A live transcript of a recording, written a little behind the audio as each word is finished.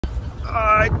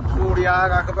बरिया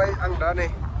गाखोबाय आं दा नै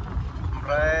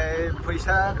ओमफ्राय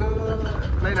फैसाखौ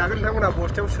नायनो हागोन नोंथांमोना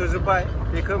बस्थायाव सोजोबबाय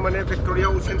बेखौ माने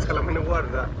फेक्टरियाव चेन्ज खालामहैनांगौ आरो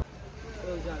दा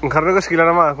ओंखारनो गोसो गैला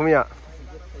नामा गुमिया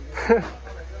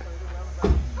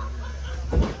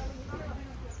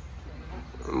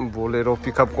बोलेर'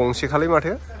 पिकआप गंसे खालै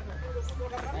माथो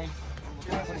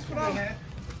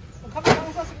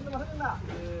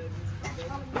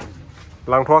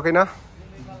लांथ'वाखैना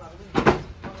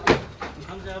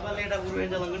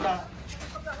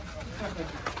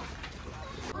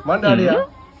मा होनदों आदैया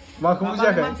माखौ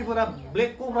बुजियाखै मानसिफोरा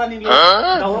ब्लेक कब्रानि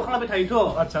दावराव खालामबाय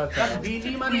थायोथ' आच्छा आच्छा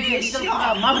बिनि माने रिजाल्टफोरा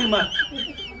माबोरैमोन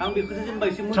आं बेखौसो जेनेबा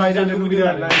एसे ट्राइ जानो लुबैदों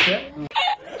आरोना एसे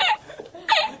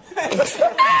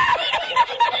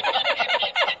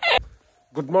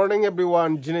गुड मर्निं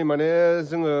एभरिवान दिनै माने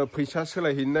जोङो फैसा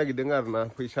सोलायहैनो नागिरदों आरोना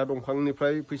फैसा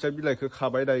दंफांनिफ्राय फैसा बिलाइखौ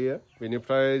खाबाय दायो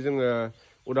बेनिफ्राय जोङो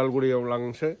उदालगुरियाव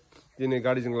लांसै दिनै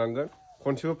गारिजों लांगोन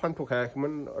खनसेबो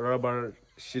फानथ'खायाखैमोन राबार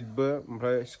शीटबो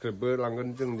ओमफ्राय स्क्रिप्टबो लांगोन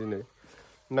जों दिनै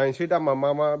नायनोसै दामा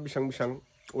मा बेसेबां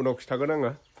उनाव खिथागोन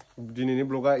आङो दिनैनि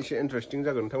ब्लगा एसे इन्टारेस्टिं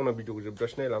जागोन नोंथांमोना भिडिअखौ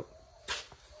जोबजासे नायलां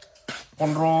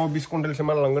 15-20 कुइन्टेलसो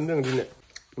माल लांगोन जों दिनै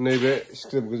नैबे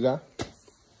स्क्रिप्ट गोजा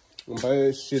ओमफ्राय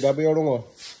शीटआ बेयाव दङ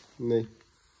नै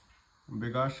बे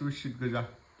गासिबो शीट गोजा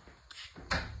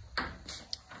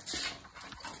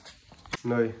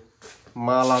नै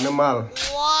मालानो माल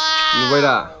नुबाय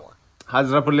दा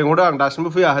हाजिराफोर लेंहरदों आं दासिमबो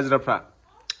फैया हाजिराफ्रा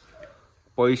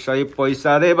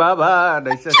पैसा रे बाबा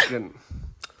दाइसो जासिगोन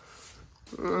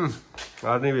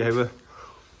आरो नैबेहायबो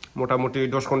मथा मथि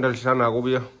 10 कुइन्टेलसो जानो हागौ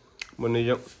बेयो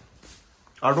मोननैजों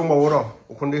आरो दंबावो र'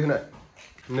 उखुन्दै होनाय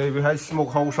नैबेहाय स्मक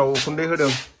हाउसाव उखुन्दै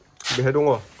होदों बेहाय दङ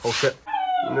खावसे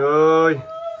नै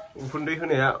उखुन्दै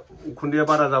होनाया उखुन्दैया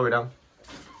बारा जाबायदां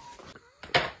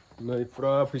नै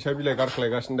फुरा फैसा बिलाइ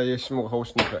गारख्लायगासिनो दायो स्मक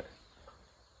हाउसनिफ्राय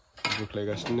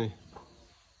बोख्लायगासिनो नै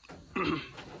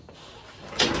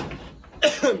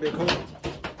बेखौ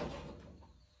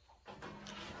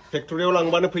फेक्टरियाव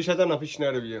लांबानो फैसा जाना फैसिगोन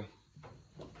आरो बियो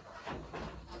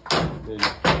नै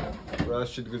फुरा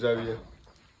शीट गोजा बियो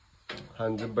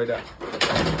हानजोब्बाय दा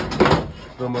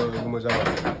गोमो जाबाय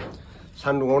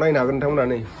सान्दुङाव नायनो हागोन नोंथांमोना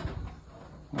नै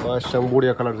मासिबां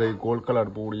बरिया कालार जायो गल्ड कालार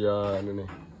बरियानो नै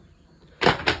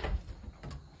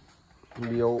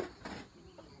बेयाव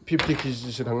 50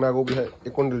 केजिसो थांनो हागौ बेहाय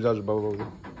 1 कुइन्टेल जाजोबबाबो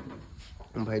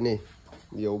ओमफ्राय नै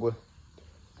बेयावबो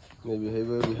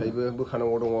नैबेहायबो बेहायबो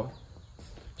बोखानांगौ दङ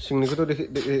सिंनिखौथ'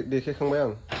 देखायखांबाय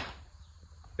आं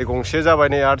बे गंसे जाबाय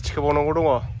नै आरो थिखोबावनांगौ दङ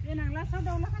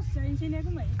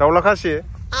दाउला खासि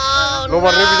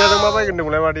लबारनि बिदाजों मा बायगोन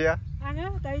होनदोंमोनलाय मादैया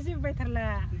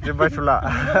जोबबायथ'ला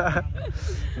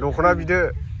दख'ना बिदो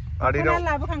आदैनाव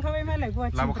लाबोखांखाबाय मालाय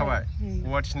लाबोखाबाय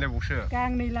गुवाहाटिनिलाय बावसो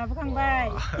गांनै लाबोखांबाय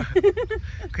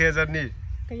खै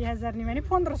हाजारनि माने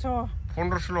 1500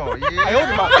 1500ल'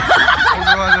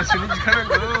 15,000सोनि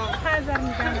दिखानांगौ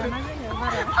हाजारनि गाना जोङो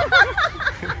बारा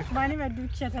माने मा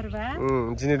दुखियाथारबा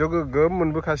दिनैथ' गोगोम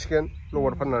मोनबोखासिगोन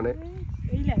लबार फाननानै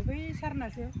ओइलाय बै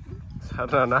सारनासो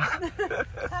सारना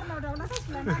सारनाव दाउला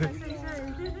खासिला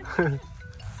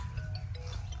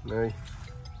नै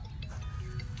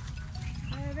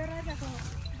बे राजाखौ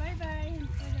बाय बाय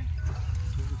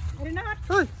ओरैनो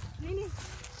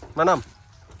मा नाम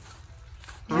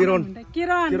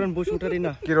किरण बसुमतारी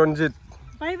ना किरणजित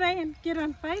बाय बाय किरण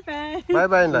बाय बाय बाय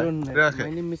बाय होनलाय रोङाखै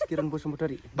my name is Kiran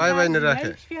Basumatary bye bye होननो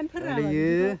रोङाखै आयो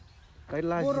गाय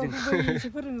लाजिदों बर'खौ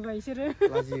फोरोंबाय बिसोरो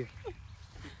लाजियो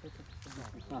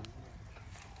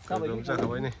गोगोम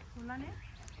जाखाबाय नै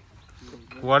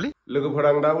वाली लोगोफोर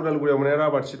आं दा उदालगुरियाव माने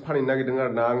राबार शीट फानहैनो नागिरदों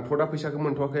आरोना आंथ' दा फैसाखौ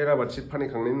मोनथ'वाखै राबार शीट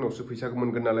फानहैखांनायनि उनावसो फैसाखौ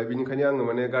मोनगोन नालाय बिनिखायनो आङो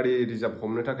माने गारि रिजार्भ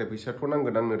हमनो थाखाय फैसाथ'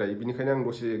 नांगोन आंनो दायो बिनिखायनो आं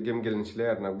दसे गेम गेलेनोसैलाय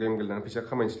आरोना गेम गेलेनानै फैसा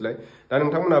खामायनोसैलाय दा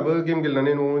नोंथांमोनाबो गेम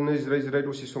गेलेनानै न'आवनो जिराय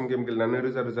दसे सम गेम गेलेनानै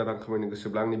रोजा रां खामायनो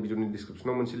गोसोब्ला आंनि भिडिअनि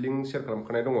डिसक्रिपसनाव मोनसे लिंक शेयार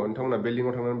खालामखानाय दङ नोंथांमोना बे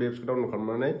लिंकआव थांनानै बे एप्सखौ डाउनलड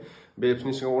खालामनानै बे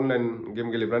एप्सनि सिङाव अनलाइन गेम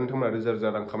गेलेब्ला नोंथांमोना रोजा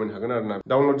रां खामायनो हागोन आरोना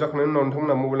डाउनलड जाखांनायनि उनाव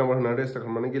नोंथांमोना मबाइल नाम्बार होनानै रेजिस्टार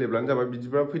खालामनानै गेलेब्लानो जाबाय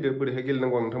बिदिब्ला फैदो बोरैहाय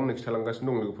गेलेनांगौ आं नोंथांमोननो खिथालांगासिनो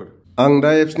दं लोगोफोर आं दा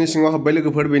एप्सनि सिङाव हाबबाय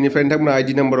लोगोफोर बेनिफ्राय नोंथांमोना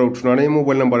आइडि नाम्बाराव थुनानै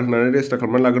मबाइल नाम्बार होनानै रेजिस्टार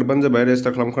खालामनानै लाग्रोबानो जाबाय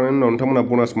रेजिस्टार खालामखांनायनि उनाव नोंथांमोना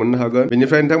बनास मोननो हागोन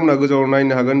बेनिफ्राय नोंथांमोना गोजौआव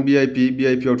नायनो हागोन VIP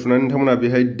आव थुनानै नोंथांमोना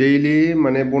बेहाय डेइलि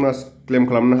माने बनास क्लेम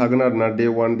खालामनो हागोन आरोना डे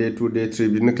 1 डे 2 डे 3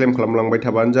 बिदिनो क्लेम खालामलांबाय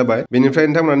थाबानो जाबाय बेनिफ्राय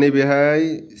नोंथांमोना नैबेहाय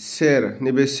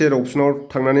नैबे शेयार अपसनाव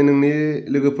थांनानै नोंनि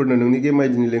लोगोफोरनो नोंनि गेम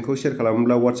आइडिनि लिंकखौ शेयार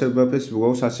खालामोब्ला WhatsApp बा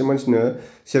फेसबुकआव सासे मानसिनो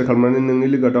शेयार खालामनानै नोंनि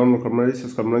लोगोआ डाउनलड खालामनानै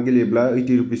रिसार्ज खालामनानै गेलेयोब्ला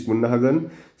 80 रुपिस मोननो हागोन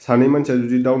सानै मानसिया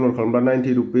जुदि डाउनलड खालामब्ला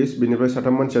 90 रुपिस बेनिफ्राय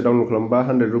साथाम मानसिया डाउनलड खालामबा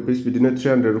 100 रुपिस बिदिनो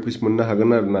 300 रुपिस मोननो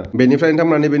हागोन आरोना बेनिफ्राय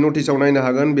नोंथांमोना नैबे नटिसआव नायनो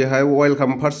हागोन बेहाय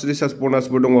वेलकाम फार्स्ट रिसार्ज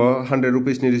ब'नासबो दङ 100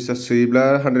 रुपिसनि रिसार्ज सोयोब्ला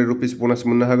 100 रुपिस ब'नास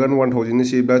मोननो हागोन 1000 नि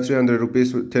सोयोब्ला 300 रुपीस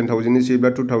 10,000 नि सोयोब्ला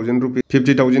 2000 रुपीस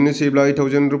 50,000 नि सोयोब्ला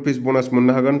 8000 रुपीस बोनास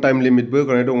मोननो हागोन टाइम लिमिटबो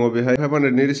होनाय दङ बेहाय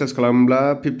 500 नि रिचार्ज खालामब्ला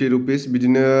 50 रुपीस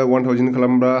बिदिनो 1000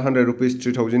 खालामब्ला 100 रुपीस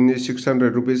 3000 नि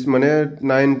 600 रुपीस माने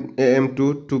 9 AM to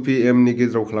 2 PM नि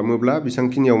गेजेराव खालामोब्ला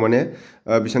बेसांखिनियाव माने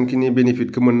बेसांखिनि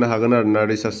बेनिफिटखौ मोननो हागोन आरोना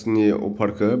रिचार्जनि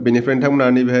अफारखौ बेनिफ्राय नोंथांमोना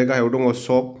नैबेहाय गाहायाव दङ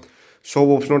शप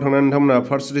अप्शनाव थांनानै नोंथांमोना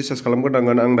फार्स्ट रिचार्ज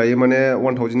खालामग्रोनांगोन आं दायो माने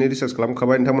 1000 नि रिचार्ज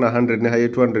खालामखाबाय नोंथांमोना 100 नि हायो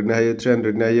 200 नि हायो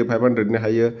 300 नि हायो 500 नि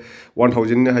हायो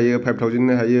 1000 नि हायो 5000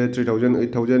 नि हायो 3000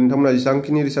 8000 नोंथांमोना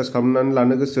जेसांखिनि रिचार्ज खालामनानै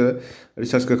लानो गोसो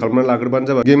रिचार्जखौ खालामनानै लाग्रोबानो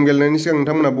जाबाय गेम गेलेनायनि सिगां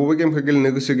नोंथांमोना बबे गेमखौ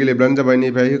गेलेनो गोसो गेलेब्लानो जाबाय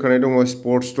नैबेहाय होखानाय दङ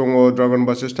स्पर्ट्स दङ ड्रागन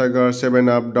भार्सेस टाइगार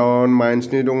 7 आप डाउन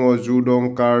माइन्सनि दङ जु दं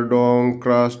कार दं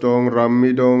क्राश दं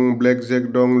राम्मी दं ब्लेक जेक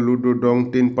दं लुडो दं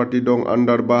टीन पार्टी दं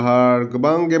आन्डार बाहार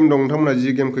गोबां गेम दं नोंथांमोना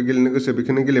जि गेमखौ गेलेनो गोसो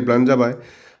बेखौनो गेलेब्लानो जाबाय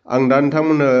आं दा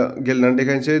नोंथांमोननो गेलेनानै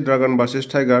देखायनोसै ड्रागन भार्सेस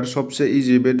टाइगार सबसे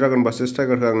इजि बे ड्रागन भार्सेस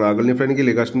टाइगारखौ आं आगोलनिफ्रायनो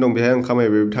गेलेगासिनो दं बेहाय आं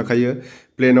खामायबाय थाखायो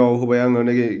प्लेनाव होबाय आङो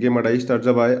नै गेमा दायो स्टार्ट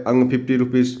जाबाय आङो 50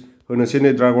 रुपीस होनोसै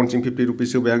नै ड्रागनसिम 50 रुपीस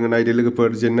होबाय आङो नायदो लोगोफोर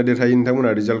जेनना देरहायो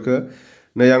नोंथांमोना रिजाल्टखौ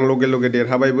नै आं लगे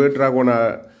देरहाबायबो ड्रागना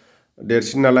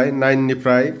देरसिन नालाय 9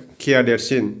 निफ्राय केआ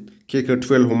देरसिन केखौ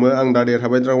 12 हमो आं दा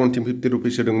देरहाबाय ड्रागनसिम 50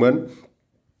 रुपीस होदोंमोन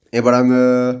एबार आङो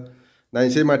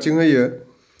नायनोसै माथिं होयो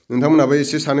नोंथांमोनाबो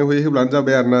एसे सानै हयै होब्लानो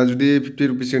जाबाय आरोना जुदि 50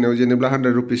 रुपीस होनायाव जेनेब्ला 100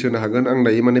 रुपीस होनो हागोन आं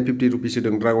दायो माने 50 रुपीस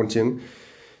होदों ड्रागनसिम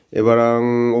एबार आं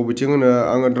अबेथिं होनो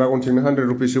आङो ड्रागनसिंनो 100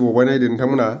 रुपीस होबावबाय नायदो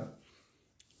नोंथांमोना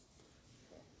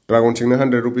ड्रागनसिंनो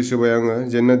 100 रुपीस होबाय आङो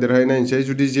जेनना देरहाय नायनोसै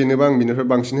जुदि जेनोबा आं बिनिफ्राय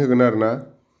बांसिन होगोन आरोना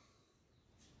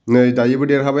नै दायोबो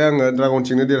देरहाबाय आङो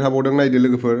ड्रागनसिंनो देरहाबावदों नायदो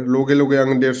लोगोफोर लगे आं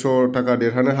 150 थाखा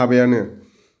देरहानो हाबायानो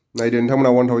नायदो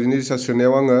नोंथांमोना 1000 नि रिचार्ज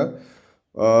सोनायाव आङो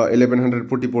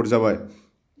 1144 जाबाय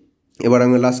एबार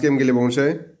आङो लास्ट गेम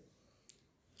गेलेबावनोसै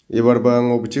एबारबो आं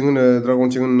अबेथिं होनो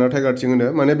ड्रागनसिं होनो ना टाइगारसिं होनो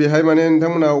माने बेहाय माने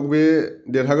नोंथांमोना अबे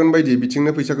देरहागोन बायदि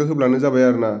बिथिंनो फैसाखौ होब्लानो जाबाय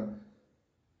आरोना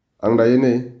आं दायो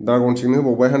नै ड्रागनसिंनो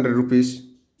होबावबाय 100 रुपीस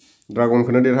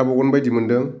ड्रागनखौनो देरहाबावगोन बायदि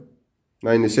मोनदों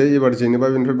नायनोसै एबार जेनेबा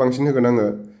बेनिफ्राय बांसिन होगोन आङो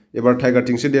एबार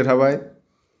टाइगारथिंसो देरहाबाय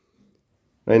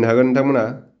नायनो हागोन नोंथांमोना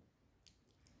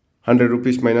 100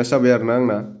 रुपीस माइनास जाबाय आरोना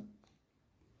आंना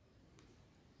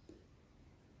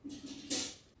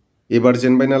एबार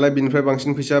जेनबाय नालाय बिनिफ्राय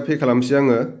बांसिन फैसा पे खालामसै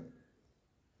आङो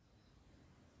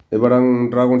एबार आं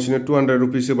ड्रागनसिंनो 200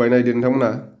 रुपीस होबाय नायदो नोंथांमोना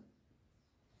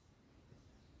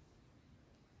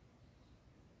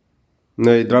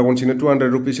नै ड्रागनसिंनो 200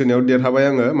 रुपीस होनायाव देरहाबाय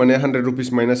आङो माने 100 रुपीस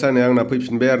माइनास जानाया आंना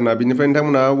फैफिनबाय आरोना बिनिफ्राय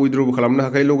नोंथांमोना उइथड्रबो खालामनो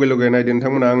हाखायो लगे नायदो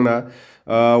नोंथांमोना आंना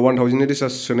 1000 नि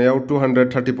रिचार्ज सोनायाव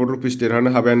 234 रुपीस देरहानो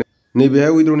हाबायानो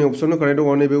नैबेहाय उइथड्रनि अपसन होखानाय दङ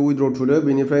नैबे उइथड्र थुदो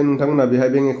बेनिफ्राय नोंथांमोना बेहाय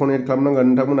बेंक एकाउन्ट एड खालामनांगोन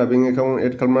नोंथांमोना बेंक एकाउन्ट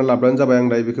एड खालामनानै लाब्लानो जाबाय आं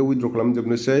दायो बेखौ उइथड्र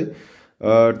खालामजोबनोसै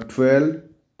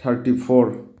 1234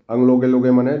 आं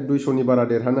लगे माने 200 नि बारा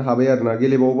देरहानो हाबाय आरोना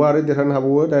गेलेबावबा आरो देरहानो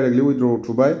हाबावो डाइरेक्टलि उइथड्र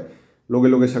थुबाय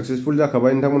लगे साक्सेसफुल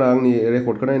जाखाबाय नोंथांमोना आंनि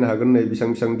रेकर्डखौ नायनो हागोन नै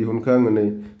बेसेबां दिहुनखो आङो नै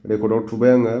रेकर्डआव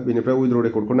थुबाय आङो बेनिफ्राय उइथड्र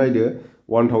रेकर्डखौ नायदो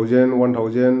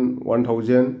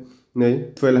 1000 नै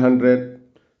 1200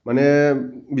 माने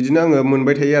बिदिनो आङो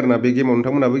मोनबाय थायो आरोना बे गेमाव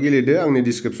नोंथांमोनाबो गेलेदो आंनि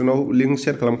डिसक्रिप्शनाव लिंक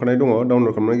शेयार खालामखानाय दङ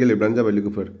डाउनलड खालामनानै गेलेब्लानो जाबाय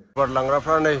लोगोफोर एबार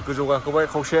लांग्राफ्रा नै गोजौ गाखोबाय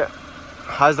खावसे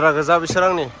हाजिरा गोजा बिसोर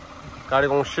आंनि गारि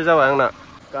गंसे जाबाय आंना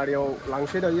गारियाव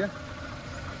लांसै दायो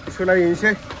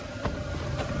सोलायहैनोसै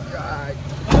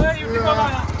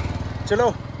चलो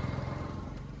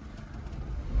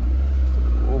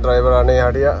ड्राइभारा नै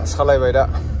हादैया सालायबाय दा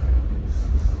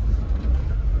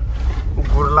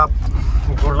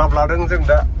गुरलाब लादों जों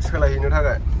दा सोलायहैनो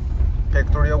थाखाय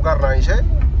फेक्टरियाव गारना हैनोसै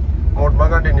महात्मा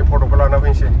गान्धीनि फट'खौ लाना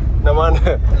फैनोसै ना मा होनो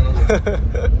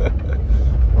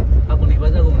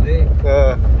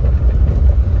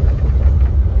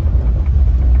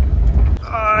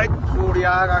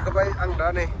बरिया गाखोबाय आं दा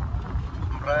नै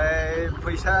ओमफ्राय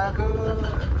फैसाखौ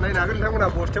नायनो हागोन नोंथांमोना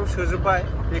बस्थायाव सोजोब्बाय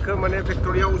बेखौ माने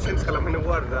फेक्टरियाव चेन्ज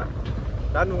खालामहैनांगौ आरो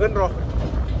दा नुगोन र'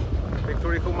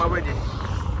 फेक्टरिखौ माबायदि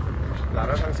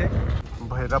लाना थांसै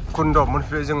भैरब कुन्ड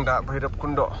मोनफैबाय जों दा भैरब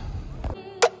कुन्ड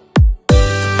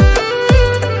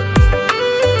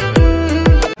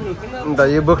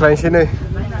दायो बोख्लायनोसै नै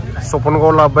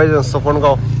सपनगाव लाबोबाय जों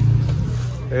सपनगाव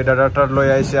दादा तार लय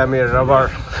आइसे आमी राबार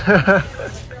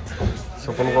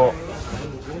सपनगाव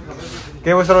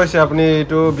কেই বছর হয়েছে আপনি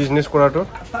এইটো বিজনেস কৰাটো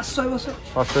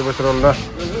 5-6 বছৰ হ'ল না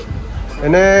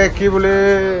এনে কি বুলি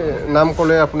নাম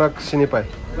ক'লে আপোনাক চিনি পায়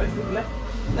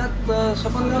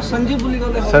সঞ্জীৱ বুলি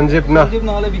ক'লে সঞ্জীৱ না সঞ্জীৱ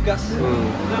নহলে বিকাশ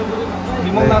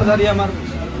বিমল নাৰ্জাৰী আমাৰ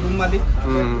ৰুম মালিক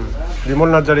বিমল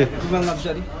নাৰ্জাৰী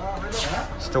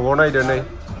ষ্ট'কआव नायदो नै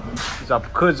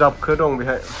जाबखो दं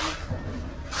बेहाय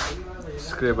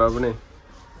स्क्रिप्टआबो नै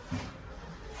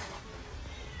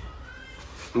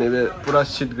नैबे पुरा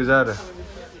सिट गोजा आरो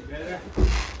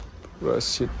पुरा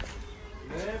सिट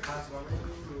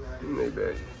नैबे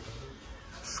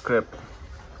स्क्रेप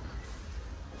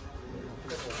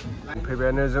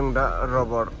फैबायानो जों दा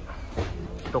रबर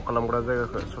स्टक खालामग्रा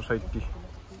जायगाखौ ससाइटि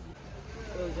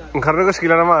ओंखारनो गोसो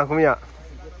गैला नामा गुमिया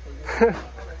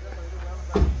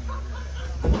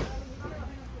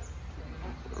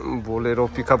बोलेरो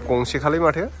पिकआप गंसे खालै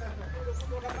माथो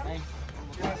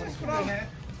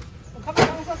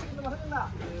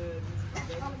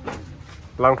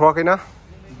लांथ'वाखैना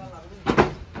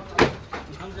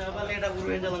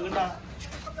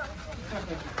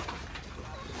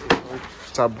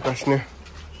जाबगासिनो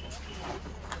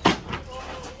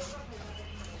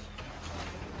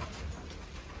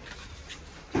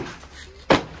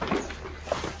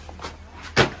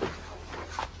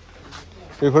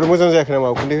बेफोर मोजां जायाखै नामा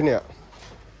उखुन्दै होनाया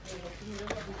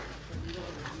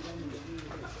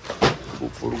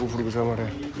गुफुर गुफुर गोजा माथो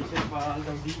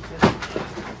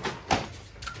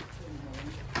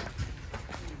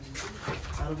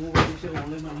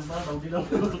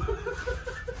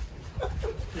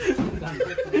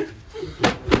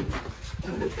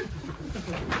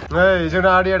नै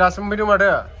जोंना आदैया दासो मोनफैदों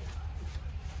माथो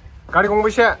गारि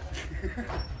गंबेसे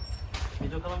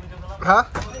हा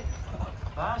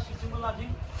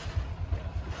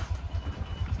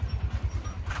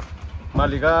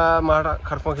मालिका मा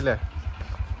खारफाखैलाय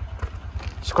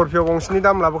स्करपिअ गंसेनि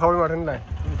दाम लाबोखाबाय माथो होनलाय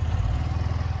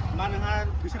मा नोंहा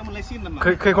फैसा मोनलायसिगोन नामा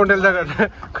खै कुइन्टेल जागोन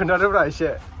खोन्थादोब्रा एसे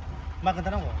मा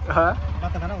खोन्थानांगौ हा मा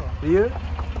खोन्थानांगौ बियो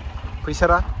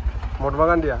फैसारा महात्मा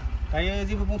गान्धीया दायो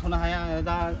जेबो बुंथ'नो हाया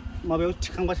दा माबायाव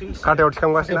थिखांबासो खाथायाव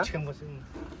थिखांगासिनो ना थिखांबासो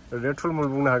ओरैनो थुलमुल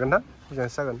बुंनो हागोन ना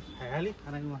मोजांसो जागोन हायालै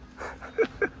हानाय नङा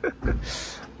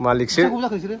मालिकसो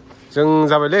जों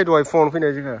जाबायलै दहाय फुङावनो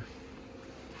फैनाय जोङो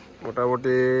मथा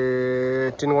मथि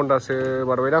 3 घन्टासो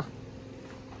बारबायदां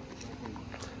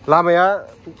लामाया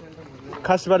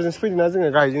खासिबारजोंसो फैदोंना जोङो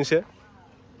गाहायजोंसो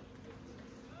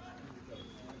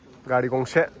गारि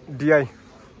गंसे DI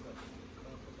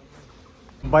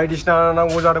बायदिसिना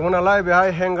नांगौ जादोंमोन नालाय बेहाय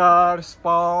हेंगार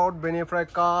स्पाउट बेनिफ्राय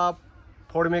काप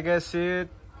फर्मिक एसिड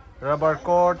राबार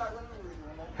कट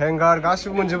हेंगार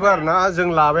गासिबो मोनजोबो आरोना जों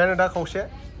लाबायानो दा खावसे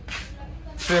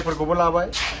ट्रेफोरखौबो लाबाय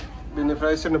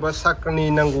बेनिफ्राय सोरनोबा साकनि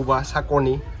नांगौबा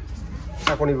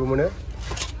साकनिबो मोनो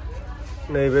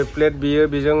नैबे प्लेट बियो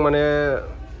बेजों माने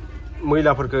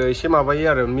मैलाफोरखौ एसे माबायो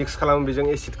आरो मिक्स खालामो बेजों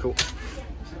एसिडखौ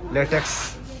लेटेक्स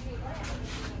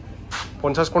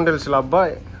 50 कुइन्टेलसो लाबोबाय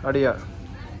आदैया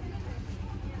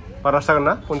बारासो जागोन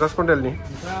ना 50 कुइन्टेलनि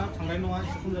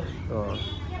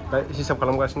दा हिसाब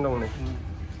खालामगासिनो दं नै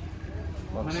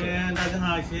माने दा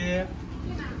जोंहा एसे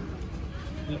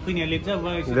फैनाया लेट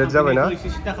जाबाय ना एसे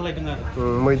सिदा खालायदों आरो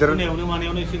मैदेर फैनायावनो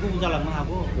मानायावनो एसे गोबाव जालांनो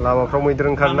हागौ लामाफ्राव मैदेर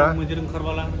ओंखारना मैदेर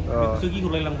ओंखारबाला बेखौसो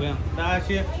गिहरलायलांबाय आं दा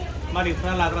एसे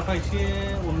मालिकफ्रा लाग्राफ्रा एसे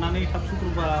अननानै थाब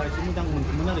सुग्रोबा एसे मोजां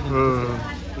मोनगौमोन आरो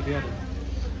बिदि आरो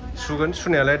सुगोन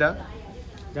सुनायालाय दा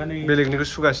नै बेलेगनिखौ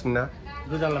सुगासिनो ना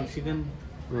गोजालांसिगोन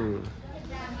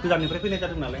गोजाननिफ्राय फैनाय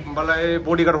जादों नालाय होमबालाय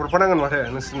बडिगार्ड हरफानांगोन माथो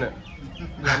नोंसोरनो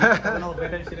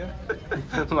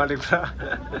मालिकफ्रा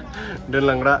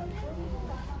दोनलांग्रा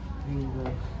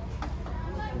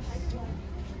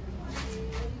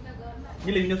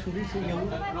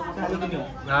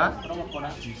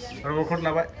रबरखौट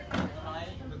लाबाय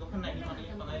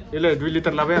इलाय 2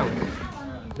 लिटार लाबाय आं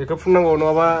बेखौ फुननांगौ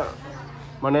नङाबा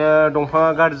माने दंफाङा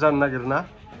गाज्रि जानो नागिरो ना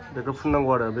बेखौ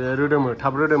फुननांगौ आरो बे रोदोमो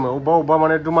थाब रोदोमो अबेबा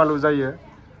माने दुमालु जायो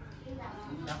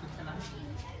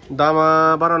दामा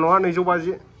बारा नङा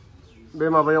 250 बे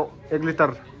माबायाव 1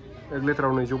 लिटाराव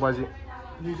 250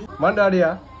 मा होनदों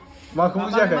आदैया माखौ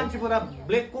बुजियाखै मानसिफोरा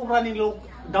ब्लेक कब्रानिल'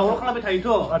 दावराव खालामबाय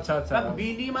थायोथ' आच्छा दा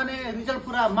बिनि माने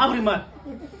रिजाल्टफोरा माब्रैमोन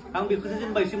आं बेखौसो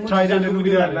जेनेबा एसे ट्राइ जानो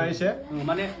लुबैदों आरोना एसे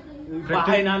माने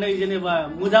बाहायनानै जेनेबा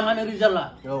मोजाङानो रिजाल्टआ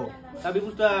औ दा बे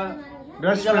बुस्थुआ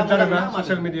बिराद स्प्रेड जादों ना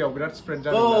ससियेल मिडियायाव बिराद स्प्रेड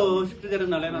जादों औ स्प्रेड जादों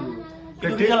नालाय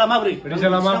रिजाल्टआ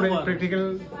माब्रै प्रेक्टिकेल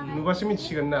नुबासो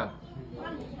मिथिसिगोन ना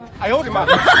आयौ मा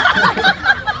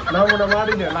नांगौ नामा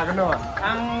आदैनो लागोन नामा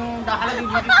आं दाहालागै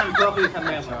बिदि सानथ'वाखै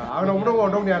साननाया आंनावबो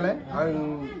दङ दंनायालाय आं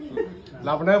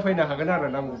लाबोना फैनो हागोन आरो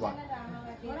नांगौबा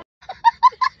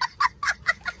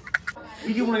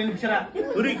भिडिअ बनायनो बिसोरा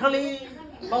ओरैखालि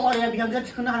बावारिया बिहामजो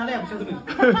थिखोनो हानानै आं बिसोरखौ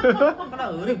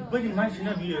ओरैबायदि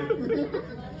मानसिना बियो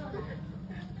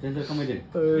देन्जार खामायदों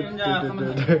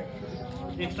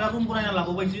एक्सट्रा रुम बनायना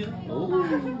लाबोबायसो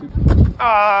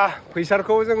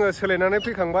फैसाखौ जोङो सोलायनानै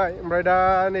फैखांबाय ओमफ्राय दा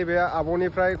नैबे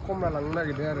आब'निफ्राय खमला लांनो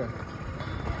नागिरदों आरो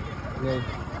नै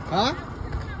हा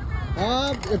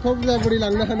हाब एफा बुरजा बोरै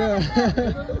लांनो हानो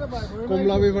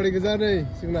खमला बेफारि गोजा नै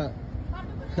जोंना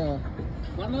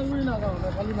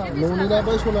न'नि ना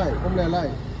बै सलाय खमलायालाय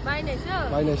बायनायसो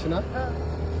बायनायसो ना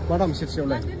मा दाम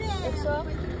सेरसेयावलाय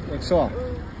 100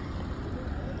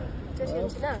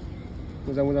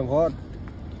 मोजां मोजां हर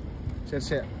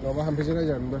सेरसे नङाबा हाम्फैजों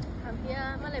रायजागोनबो हाम्फैया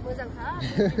मालाय मोजांखा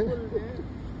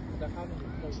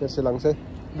सेरसे लांसै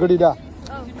गोदै दा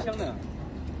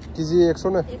केजि 100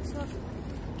 नो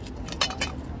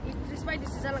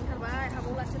बायदिसो जालांथारबाय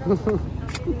हाबावलासो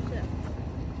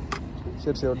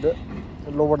सेरसे हरदो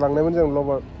लबार लांनायमोन जों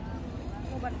लबार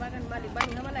बागान मालिक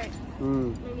बानायहा मालाय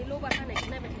नोंनि लबार हानायखौ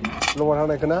नायबाय थायो लबार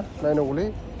हानायखौ ना नायनांगौलै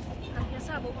हाम्फैया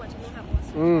साबाव माथो नों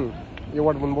हाबावासो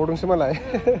एवार्ड मोनबावदोंसो मालाय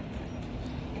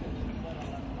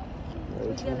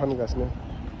फानगासिनो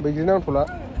बैग्रि नांथ'ला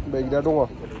बैग्रिया दङ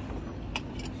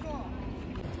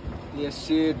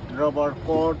एसिड रबार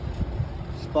कट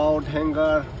स्पाउट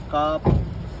हेंगार काप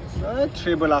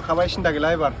ट्रेबो लाखाबाय सिन्था गैला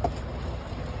एबार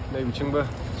नै बिथिंबो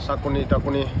साकनि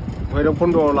टाकनि भैरब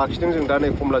खन्द'आव लाखिदों जों दा नै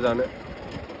कमला जानो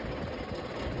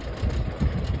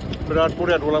बिराद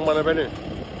बरिया दलां बानायबाय नै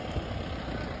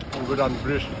गोदान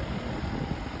ब्रिज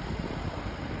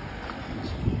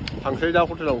थांसै दा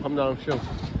हटेलाव ओंखाम जानांसिगोन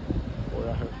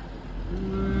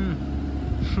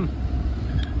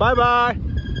बाय बाय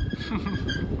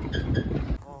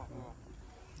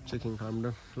चेकिं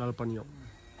खालामदों लालपानियाव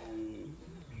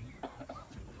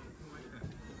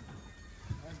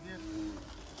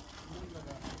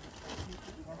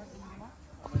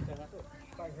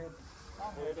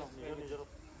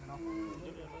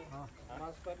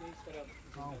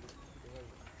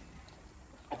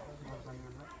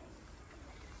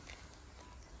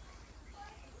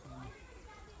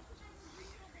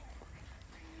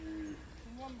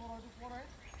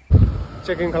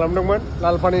चेकिं खालामदोंमोन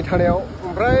लालपानि थानायाव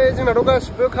ओमफ्राय जोंनाथ'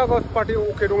 गासिबो कागज पाति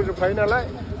अके दंजोबखायो नालाय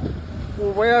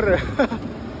गबाय आरो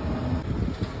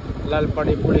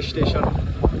लालपानि पुलिस स्टेसन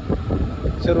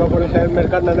सोरबाफोर हेलमेट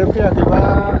गाननानै फैयाखैबा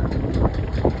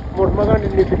महात्मा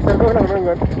गान्धीनि पिकचारखौ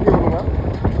होलांनांगोन जेबो नङा